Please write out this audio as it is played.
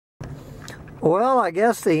Well, I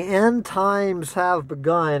guess the end times have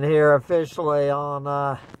begun here officially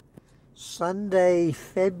on Sunday,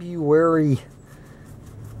 February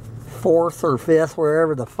 4th or 5th,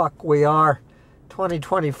 wherever the fuck we are,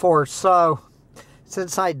 2024. So,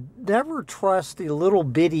 since I never trust the little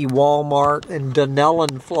bitty Walmart in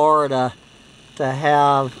Dunellen, Florida to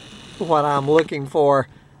have what I'm looking for,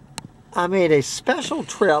 I made a special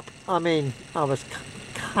trip. I mean, I was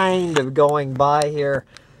kind of going by here.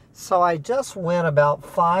 So I just went about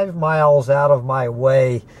 5 miles out of my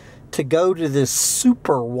way to go to this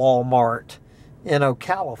super Walmart in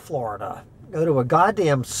Ocala, Florida. Go to a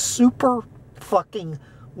goddamn super fucking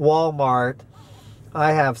Walmart.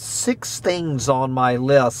 I have 6 things on my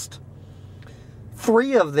list.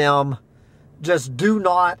 3 of them just do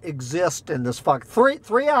not exist in this fuck.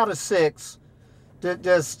 Three out of 6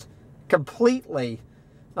 just completely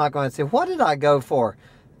not going to say, what did I go for?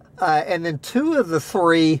 And then 2 of the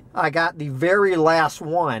 3, I got the very last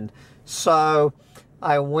one. So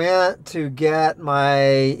I went to get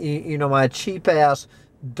my, my cheap-ass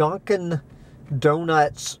Dunkin'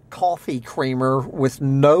 Donuts coffee creamer with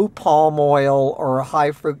no palm oil or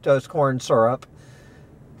high fructose corn syrup,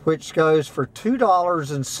 which goes for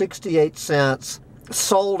 $2.68,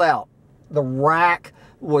 sold out. The rack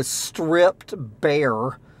was stripped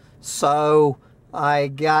bare, so I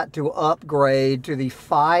got to upgrade to the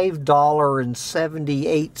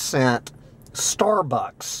 $5.78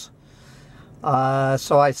 Starbucks.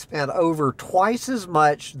 So I spent over twice as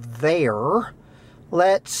much there.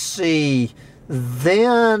 Let's see.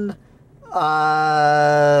 Then, of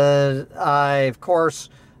course,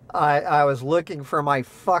 I was looking for my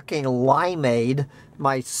fucking limeade,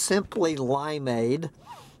 my Simply Limeade,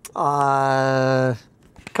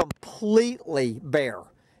 completely bare.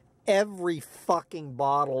 Every fucking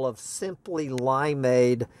bottle of Simply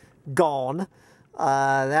Limeade gone.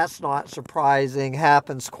 That's not surprising.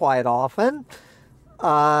 Happens quite often.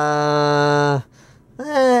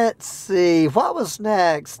 Let's see. What was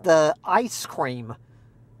next? The ice cream.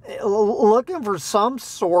 Looking for some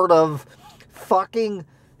sort of fucking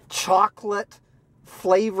chocolate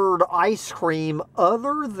flavored ice cream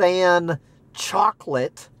other than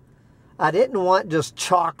chocolate. I didn't want just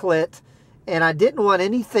chocolate. And I didn't want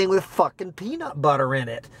anything with fucking peanut butter in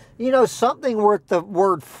it. Something with the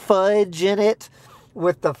word fudge in it,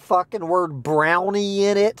 with the fucking word brownie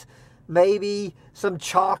in it, maybe some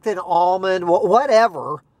chocolate almond,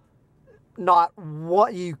 whatever. Not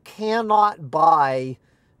what you cannot buy,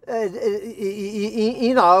 a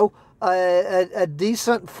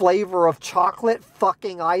decent flavor of chocolate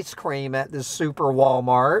fucking ice cream at the Super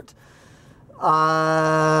Walmart.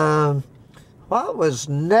 What was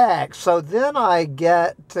next? So then I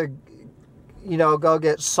get to, go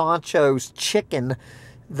get Sancho's chicken,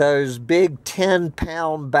 those big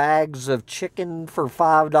 10-pound bags of chicken for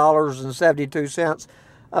 $5.72.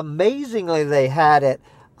 Amazingly, they had it.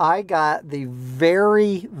 I got the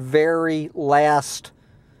very, very last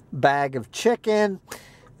bag of chicken.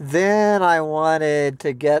 Then I wanted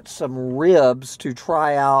to get some ribs to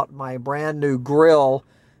try out my brand new grill,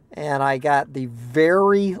 and I got the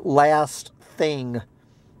very last thing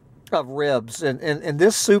of ribs. And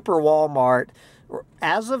this super Walmart,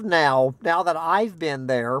 as of now that I've been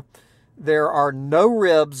there are no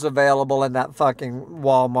ribs available in that fucking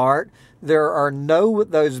Walmart. There are no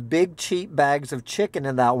those big cheap bags of chicken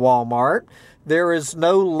in that Walmart. There is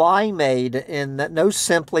no limeade no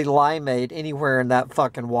Simply Limeade anywhere in that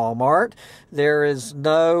fucking Walmart. There is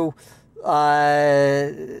no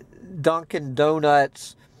Dunkin'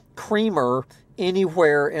 Donuts creamer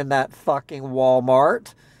anywhere in that fucking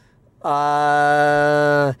Walmart.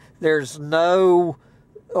 There's no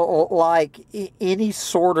any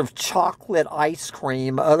sort of chocolate ice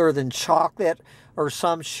cream other than chocolate or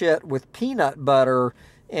some shit with peanut butter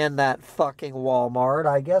in that fucking Walmart.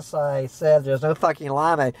 I guess I said there's no fucking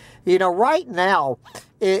limeade. Right now,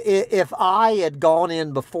 if I had gone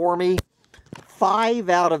in before me, 5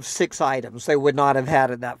 out of 6 items they would not have had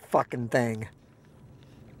in that fucking thing.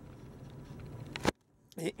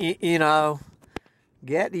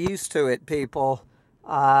 Get used to it, people.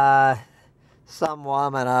 Some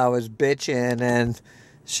woman I was bitching, and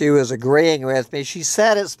she was agreeing with me. She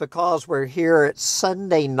said it's because we're here at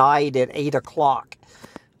Sunday night at 8 o'clock.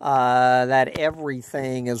 That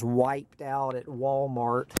everything is wiped out at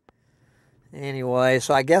Walmart. Anyway,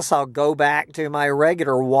 so I guess I'll go back to my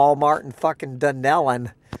regular Walmart in fucking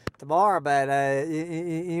Dunellen tomorrow. But,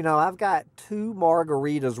 I've got 2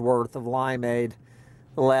 margaritas worth of limeade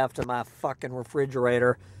left in my fucking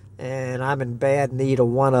refrigerator, and I'm in bad need of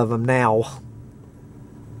one of them now.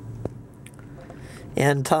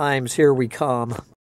 End times, here we come.